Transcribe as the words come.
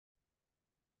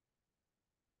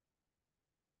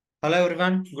Hello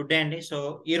everyone, good day అండి. So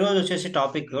ఈ రోజు వచ్చేసి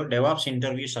topic DevOps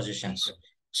interview suggestions.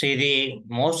 So ఇది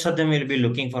most of them will be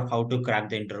looking for how to crack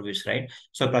the interviews, right?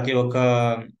 So ప్రతి ఒక్క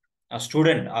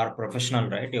student or professional,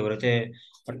 right, ఎవరైతే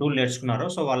tool నేర్చుకున్నారో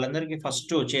so వాళ్ళందరికీ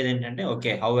first వచ్చేది ఏంటంటే,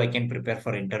 okay, how I can prepare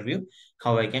for interview,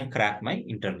 how I can crack my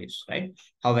interviews, right?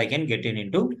 How I can get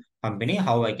in to company,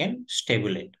 how I can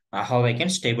స్టేబులేట్, how I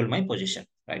can stable my position,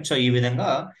 right? So ఈ విధంగా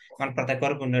మన ప్రతి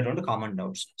ఒక్కరికి ఉండేటువంటి common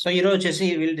doubts. So ఈ రోజు వచ్చేసి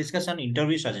will discuss on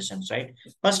interview suggestions, right?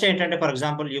 First ఏంటంటే, for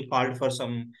example you called for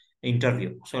some interview.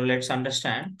 So let's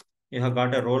understand, you have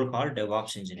got a role called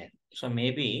DevOps engineer. So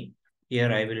maybe here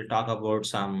I will talk about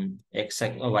some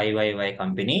XYY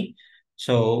company.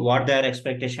 So what their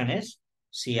expectation is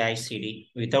CI/CD.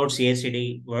 Without CI/CD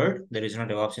word, there is no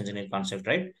DevOps engineer concept,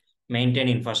 right? Maintain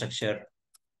infrastructure,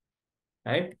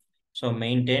 right? So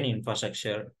maintain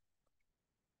infrastructure,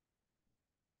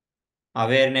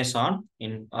 awareness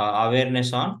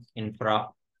on infra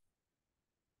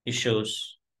issues.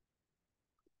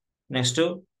 Next to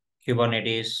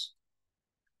Kubernetes,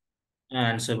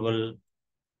 Ansible,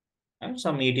 and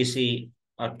some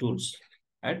etc tools,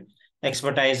 right?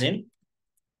 Expertise in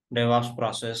DevOps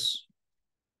process,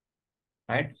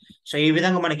 right? So ఈ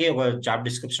విధంగా మనకి ఒక job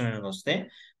description అనేది వస్తే,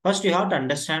 first you have to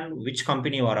understand which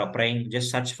company you are applying.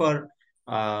 Just search for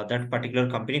that particular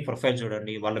company profile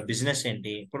చూడండి, వాళ్ళ business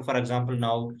ఏంటి. ఇప్పుడు for example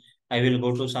now I will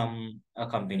go to some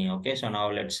company. Okay, so now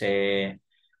let's say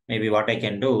maybe what I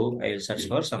can do, I will search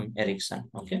for some Ericsson.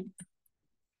 Okay,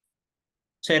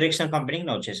 so Ericsson company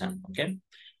now చేశాను. Okay,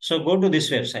 so go to this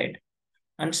website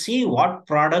and see what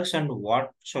products and what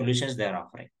solutions they are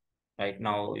offering. Right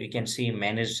now, you can see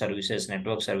managed services,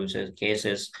 network services,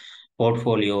 cases,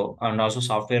 portfolio, and also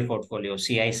software portfolio,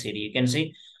 CI/CD. You can see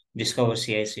discover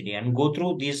CI/CD and go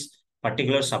through these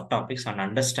particular subtopics and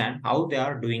understand how they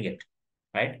are doing it.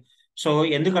 Right? So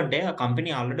ఎందుకంటే ఆ company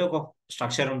already ఒక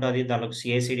structure ఉంటుంది, దానికి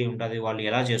CICD ఉంటుంది, వాళ్ళు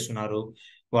ఎలా చేస్తున్నారు,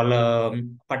 వాళ్ళ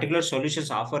పర్టికులర్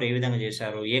సొల్యూషన్స్ ఆఫర్ ఏ విధంగా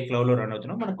చేశారు, ఏ క్లౌడ్లో రన్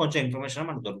అవుతున్నా మనకు కొంచెం ఇన్ఫర్మేషన్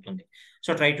మనకు దొరుకుతుంది.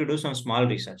 So try to do some small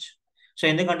research. So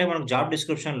ఎందుకంటే మనకు జాబ్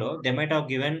డిస్క్రిప్షన్లో they might have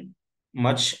given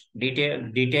much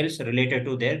details related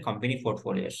to their company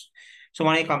portfolios. So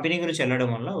మన ఈ కంపెనీ గురించి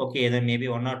వెళ్ళడం వల్ల ఓకే, ఏదైనా maybe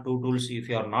 1 or 2 tools if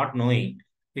you are not knowing,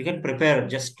 you can prepare,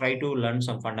 just try to learn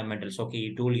some fundamentals. Okay, ఈ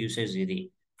tool usage ఇది.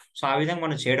 So ఆ విధంగా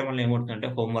మనం చేయడం వల్ల ఏమవుతుందంటే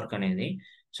హోంవర్క్ అనేది,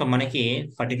 సో మనకి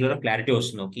పర్టికులర్ క్లారిటీ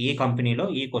వస్తుంది. ఓకే, ఈ కంపెనీలో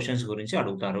ఈ క్వశ్చన్స్ గురించి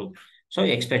అడుగుతారు, సో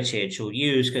ఎక్స్పెక్ట్ చేయొచ్చు, ఈ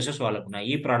యూస్ కేసెస్ వాళ్ళకున్నాయి,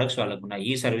 ఈ ప్రొడక్ట్స్ వాళ్ళకున్నాయి,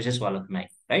 ఈ సర్వీసెస్ వాళ్ళకున్నాయి,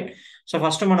 రైట్? సో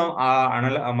ఫస్ట్ మనం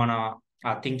మన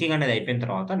ఆ థింకింగ్ అనేది అయిపోయిన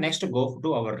తర్వాత next go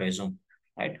to our resume,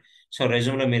 right? So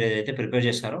రెజ్యూమ్లో మీరు ఏదైతే ప్రిపేర్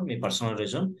చేస్తారో మీ personal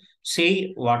resume, see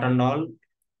what and all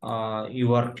you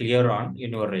are clear on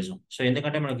in your resume. So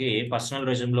ఎందుకంటే మనకి పర్సనల్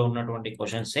రెజ్యూమ్లో ఉన్నటువంటి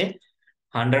క్వశ్చన్సే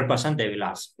 100% they will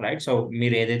ask, right? So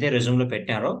మీరు ఏదైతే రెజ్యూమ్లో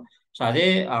పెట్టారో సో అదే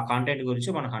ఆ కాంటెంట్ గురించి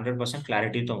మనకు 100%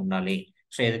 క్లారిటీతో ఉండాలి.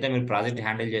 సో ఏదైతే మీరు ప్రాజెక్ట్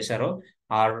హ్యాండిల్ చేశారో,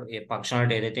 ఆర్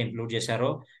ఫంక్షనాలిటీ ఏదైతే ఇంక్లూడ్ చేశారో,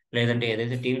 లేదంటే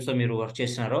ఏదైతే టీమ్స్తో మీరు వర్క్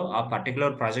చేస్తున్నారో ఆ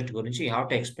పర్టికులర్ ప్రాజెక్ట్ గురించి you have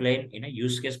to explain in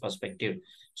use case perspective.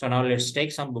 So now let's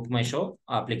take some book my show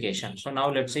application. So now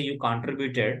let's say you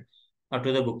contributed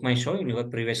to the book my show in your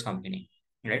previous company,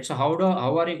 right? So how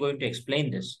are you going to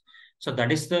explain this? So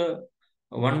that is the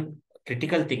one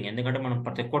critical thing. ఎందుకంటే మనం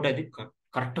ప్రతి ఒక్కటి అది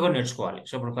కరెక్ట్గా నేర్చుకోవాలి.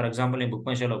 So ఇప్పుడు for example నేను book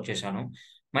my షోలో వచ్చేసాను,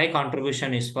 my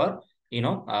contribution is for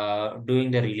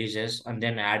doing the releases and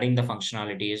then adding the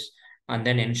functionalities and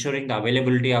then ensuring the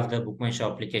availability of the book my show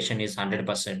application is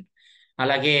 100%.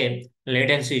 అలాగే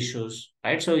latency issues,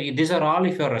 right? So these are all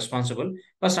if you are responsible.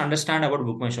 First understand about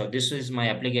book my show. This is my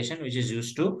application which is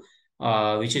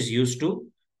use to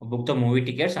book the movie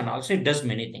tickets and also it does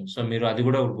many things. So మీరు అది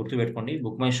కూడా గుర్తు పెట్టుకోండి.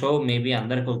 Book my show maybe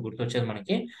అందరికి గుర్తొచ్చేది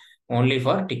మనకి only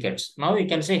for tickets. Now you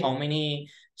can say how many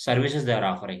services they are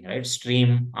offering, right?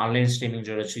 Stream, online streaming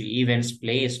చూడొచ్చు, events,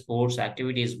 play, sports,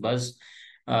 activities, bus,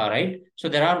 right? So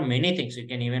there are many things. You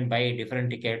can even buy different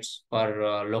tickets for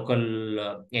local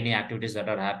any activities that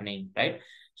are happening, right?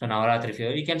 So Navaratri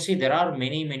fair, you can see there are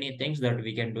many things that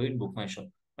we can do in Book My Show,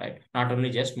 right? Not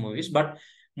only just movies, but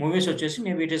movies వచ్చేసి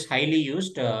maybe it is highly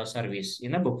used service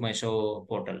in book my show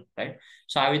portal, right?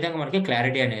 So ఆ విధంగా మనకి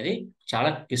clarity అనేది చాలా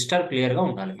crystal క్లియర్గా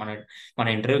ఉండాలి. మన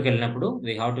ఇంటర్వ్యూకి వెళ్ళినప్పుడు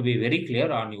we have to be very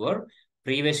clear on your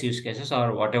previous use cases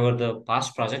are what ever the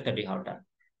past project that you have done.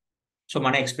 So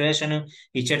మన ఎక్స్ప్లెనేషన్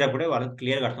ఇచ్చేటప్పుడే వాళ్ళకి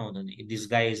క్లియర్గా అర్థమవుతుంది this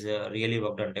guy is really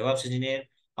work on DevOps engineer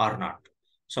are not.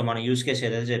 So మన use case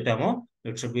ఏదైతే చెప్పామో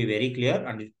it should be very clear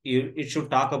and it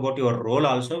should talk about your role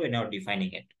also when you're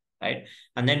defining it, right?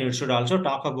 And then you should also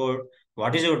talk about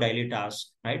what is your daily task,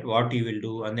 right? What you will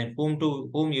do, and then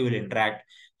whom you will interact,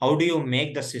 how do you make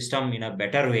the system in a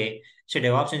better way. So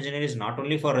DevOps engineer is not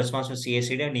only for responsible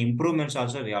CI/CD and improvements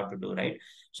also we have to do, right?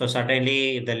 So certainly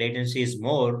if the latency is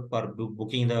more for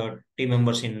booking the team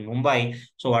members in Mumbai,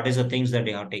 so what is the things that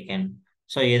they have taken,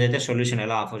 so ఏదైతే solution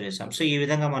ఎలా offer చేస్తాం, so ఈ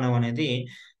విధంగా మనం అనేది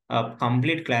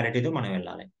complete క్లారిటీతో మనం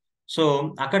వెళ్ళాలి. సో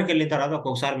అక్కడికి వెళ్ళిన తర్వాత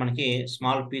ఒక్కొక్కసారి మనకి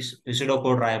స్మాల్ పిసిడో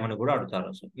కోడ్ రాయమని కూడా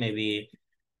అడుగుతారు. So maybe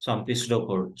some pseudo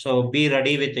code. So be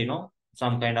ready with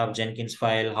some kind of Jenkins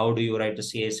file. How do you write the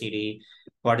CI/CD?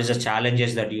 What is the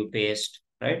challenges that you faced,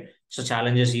 right? So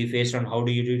challenges you faced and how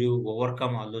do you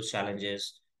overcome all those challenges,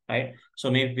 right?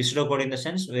 So maybe pseudo code in the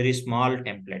sense very small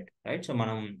template, right? So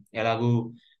మనం ఎలాగూ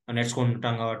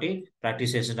నేర్చుకుంటాం కాబట్టి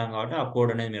practice చేస్తుంటాం కాబట్టి ఆ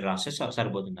code అనేది మీరు రాస్తే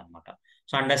సరిపోతుంది అనమాట.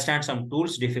 So understand some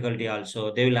tools difficulty also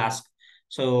they will ask,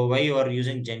 so why you are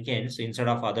using Jenkins instead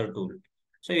of other tool.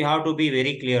 So you have to be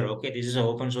very clear. Okay, this is an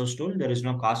open source tool. There is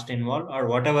no cost involved, or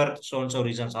whatever so and so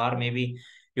reasons are. Maybe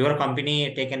your company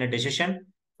taken a decision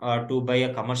to buy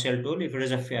a commercial tool. If it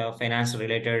is a finance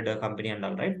related company and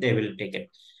all, right, they will take it.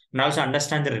 And also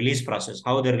understand the release process,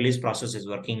 how the release process is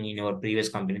working in your previous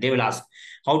company. They will ask,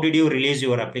 how did you release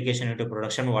your application into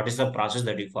production? What is the process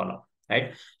that you follow, right?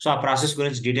 So a process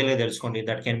గురించి detail గా తెలుసుకోండి.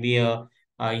 That can be a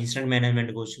incident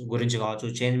management గురించి కావచ్చు,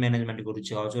 change management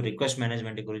గురించి కావచ్చు, request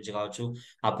management గురించి కావచ్చు,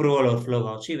 approval overflow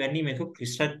కావచ్చు. ఇవన్నీ మీకు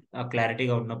క్లిస్టర్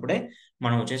క్లారిటీగా ఉన్నప్పుడే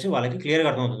మనం వచ్చేసి వాళ్ళకి క్లియర్గా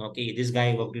అర్థమవుతుంది. Okay, this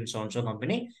guy work in so and so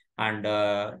company and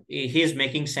he's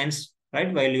making sense,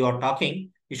 right? While you are talking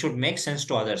you should make sense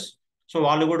to others. So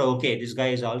వాళ్ళు కూడా okay, this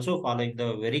guy is also following the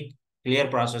very clear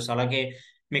process. అలాగే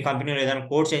మీ కంపెనీలో ఏదైనా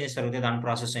code changes జరిగితే దాని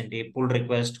process ఏంటి, pull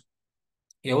request,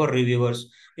 ఎవరు reviewers,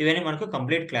 ఇవన్నీ మనకు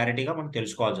కంప్లీట్ క్లారిటీగా మనం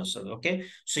తెలుసుకోవాల్సి వస్తుంది. ఓకే,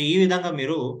 సో ఈ విధంగా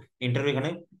మీరు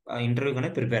ఇంటర్వ్యూగానే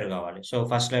ప్రిపేర్ కావాలి. So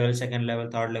first level, second level,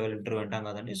 third level interview అంటాం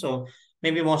కదండి. So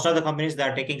maybe most of the companies they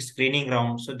are taking screening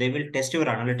round. So they will test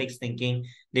your analytics thinking,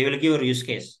 they will give your use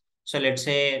case. So let's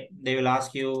say they will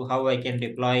ask you how I can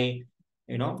deploy,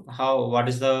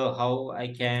 how I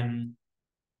can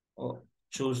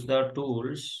choose the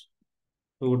tools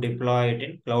to deploy it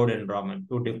in cloud environment,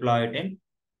 to deploy it in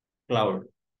cloud.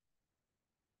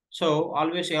 So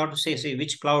always you have to say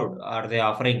which cloud are they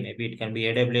offering? Maybe it can be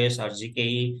AWS or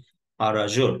GKE or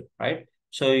Azure, right?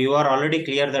 So you are already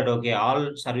clear that okay, all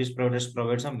service providers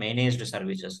provide some managed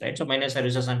services, right? So managed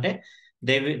services ante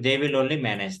they will only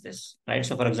manage this, right?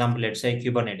 So for example, let's say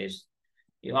Kubernetes.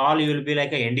 You will be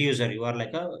like an end user. You are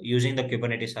like using the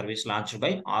Kubernetes service launched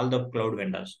by all the cloud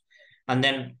vendors, and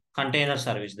then container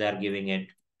service they are giving it,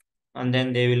 and then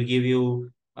they will give you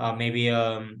maybe a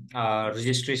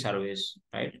registry service,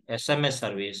 right? SMS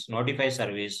service, notify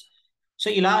service. So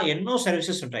ఇలా ఎన్నో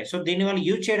services ఉంటాయి. So దీనివల్ల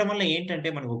use చేయడం వల్ల ఏంటంటే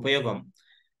మనకు ఉపయోగం,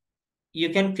 you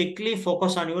can quickly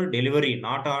focus on your delivery,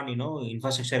 not on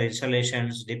infrastructure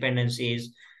installations, dependencies,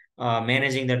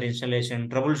 managing that installation,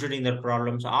 troubleshooting that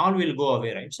problems, all will go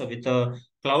away, right? So with the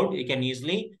cloud you can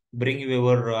easily bring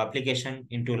your application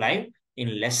into live in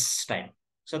less time.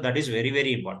 So that is very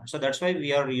very important. So that's why we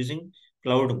are using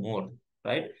cloud more,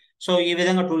 right? So ఈ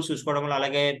విధంగా tools చూసుకోవడం వల్ల,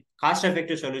 అలాగే cost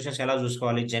effective solutions ఎలా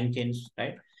చూసుకోవాలి, Jenkins,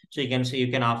 right? So you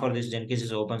can offer this. Jenkins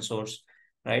is open source,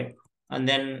 right? And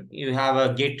then you have a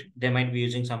Git, they might be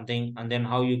using something, and then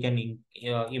how you can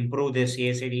improve the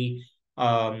CI/CD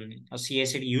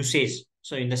usage.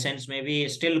 So in the sense maybe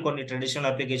still కొన్ని traditional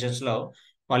applications లో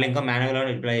వాళ్ళు ఇంకా manual గా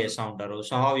deploy చేస్తూ ఉంటారు.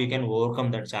 So how you can overcome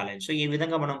that challenge. So ఈ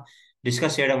విధంగా మనం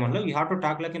డిస్కస్ చేయడం వల్ల you have to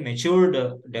talk like a matured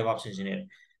DevOps engineer.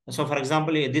 So for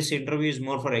example, this interview is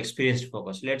more for experienced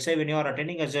focus. Let's say when you are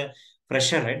attending as a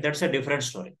fresher, right, that's a different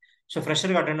story. So fresher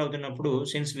గా attend అవుతున్నప్పుడు,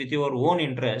 since with your own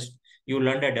interest you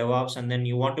learned a DevOps and then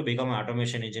you want to become an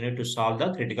automation engineer to solve the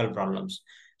critical problems.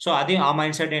 So అది ఆ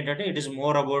mind set ఏంటంటే it is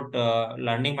more about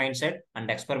learning mindset and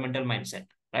experimental mindset,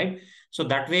 right? So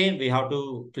that way we have to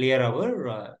clear our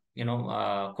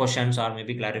questions or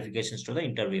maybe clarifications to the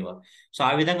interviewer. So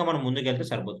ఆ విధంగా మనం ముందుకెళ్తే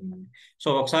సరిపోతుందండి. So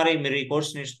ఒకసారి మీరు ఈ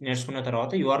కోర్స్ నేర్చుకున్న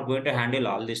తర్వాత you are going to handle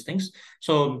all these things.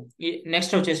 So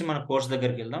next వచ్చేసి మన కోర్స్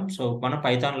దగ్గరికి వెళ్దాం. సో మన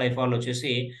పైథాన్ లైఫ్ వాళ్ళు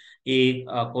వచ్చేసి ఈ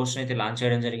కోర్స్ అయితే లాంచ్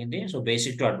చేయడం జరిగింది. So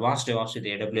basic to advance DevOps with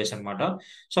AWS అనమాట.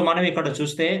 సో మనం ఇక్కడ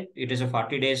చూస్తే it is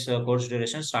 40 days course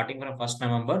duration starting from 1st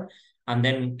November. And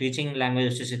then teaching language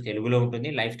వచ్చేసి తెలుగులో ఉంటుంది.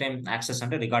 లైఫ్ టైమ్ యాక్సెస్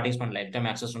అంటే రికార్డింగ్స్ మన లైఫ్ టైమ్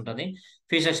యాక్సెస్ ఉంటుంది.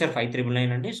 ఫీ స్ట్రక్చర్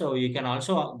 5,999 అండి. So you can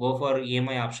also go for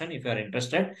EMI option if you're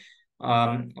interested.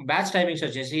 Batch timings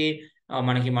వచ్చేసి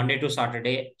మనకి Monday to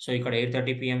Saturday. So ఇక్కడ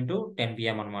 8:30 PM to 10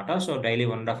 PM అనమాట. సో డైలీ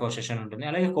 1.5 hour సెషన్ ఉంటుంది.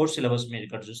 అలాగే కోర్స్ సిలబస్ మీరు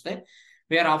ఇక్కడ చూస్తే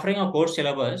we are offering a course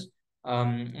syllabus.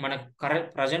 మన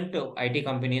present IT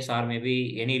companies or maybe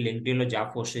any LinkedIn లో జాబ్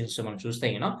పోస్టింగ్స్ మనం చూస్తే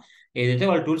ఏదైతే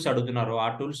వాళ్ళు టూల్స్ అడుగుతున్నారో ఆ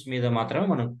టూల్స్ మీద మాత్రమే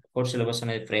మనం కోర్స్ సిలబస్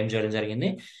అనేది ఫ్రేమ్ చేయడం జరిగింది.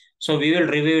 So we will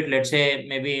review it. Let's say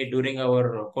maybe during our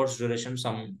course duration,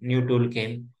 some new tool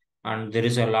came and there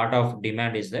is a lot of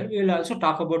demand is there. We will also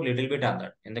talk about little bit on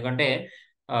that. In the conte,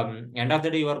 end of the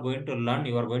day, you are going to learn,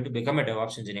 you are going to become a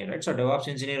DevOps engineer, right? So DevOps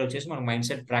engineer వచ్చేసి మన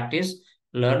mindset practice,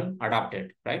 learn, adapt it,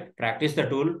 right? Practice the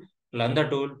tool, learn the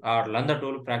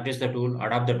tool, practice the tool,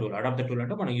 adapt the tool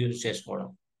అంటే మనం use చేసుకోవడం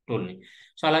tool ని.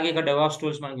 So అలాగే ఇక్కడ DevOps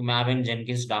tools మనకి Maven,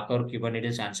 Jenkins, Docker,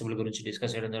 Kubernetes, Ansible గురించి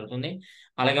డిస్కస్ చేయడం జరుగుతుంది.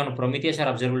 అలాగే మన Prometheus are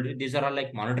observability, these are all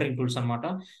like monitoring tools అనమాట.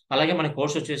 అలాగే మన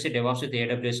కోర్స్ వచ్చేసి డెవాప్స్ విత్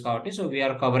ఏడబ్ల్యూఎస్ కాబట్టి so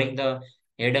we are covering the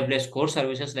AWS core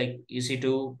services like EC2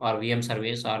 or VM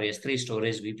service or S3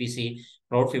 storage, VPC,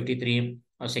 Route 53,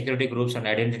 security groups and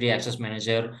identity access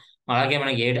manager. అలాగే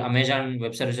మనకి Amazon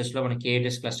web services లో మనకి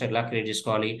KATS cluster ఎలా create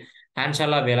చేసుకోవాలి, hands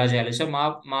అలా ఎలా చేయాలి. సో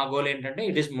మా గోల్ ఏంటంటే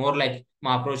ఇట్ ఈస్ మోర్ లైక్,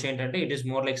 మా అప్రోచ్ ఏంటంటే it is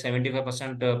more like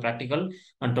 75% practical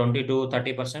and 20 to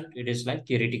 30% it is like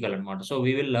theoretical అనమాట. So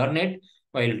we will learn it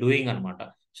while doing అనమాట.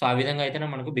 సో ఆ విధంగా అయితేనే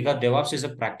మనకు, because DevOps is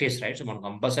a practice, right? So మనం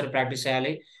compulsory practice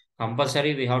చేయాలి.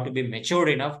 Compulsory we have to be matured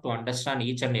enough to understand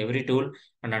each and every tool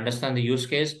and understand the use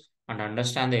case and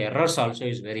understand the errors also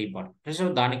is very important. So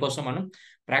దానికోసం మనం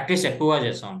practice ఎక్కువగా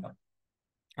చేస్తూ ఉంటాం.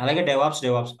 అలాగే DevOps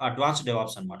advance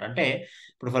DevOps అనమాట. అంటే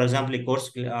ఇప్పుడు for example ఈ కోర్స్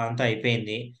అంతా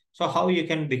అయిపోయింది. So how you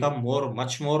can become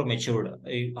much more matured,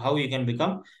 how you can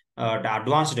become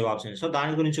advance DevOps. So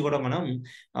దాని గురించి కూడా మనం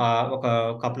ఒక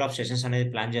కపుల్ ఆఫ్ సెషన్స్ అనేది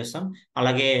ప్లాన్ చేస్తాం.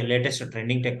 అలాగే లేటెస్ట్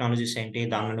ట్రెండింగ్ టెక్నాలజీస్ ఏంటి,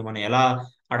 దాని నుండి మనం ఎలా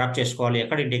అడాప్ట్ చేసుకోవాలి,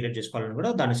 ఎక్కడ ఇంటిగ్రేట్ చేసుకోవాలని కూడా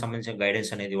దానికి సంబంధించిన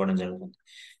గైడెన్స్ అనేది ఇవ్వడం జరుగుతుంది.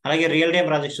 అలాగే రియల్ టైమ్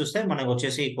ప్రాజెక్ట్స్ చూస్తే మనకు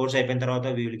వచ్చేసి కోర్స్ అయిపోయిన తర్వాత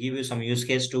we will give you some use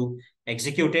case to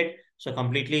executed. So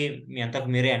completely మీ అంతకు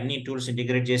మీరే అన్ని టూల్స్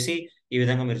ఇంటిగ్రేట్ చేసి ఈ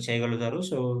విధంగా మీరు చేయగలుగుతారు.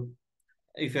 So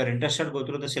if you are interested, go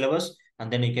through the syllabus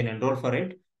and then you can enrol for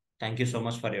it. Thank you so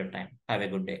much for your time. Have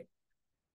a good day.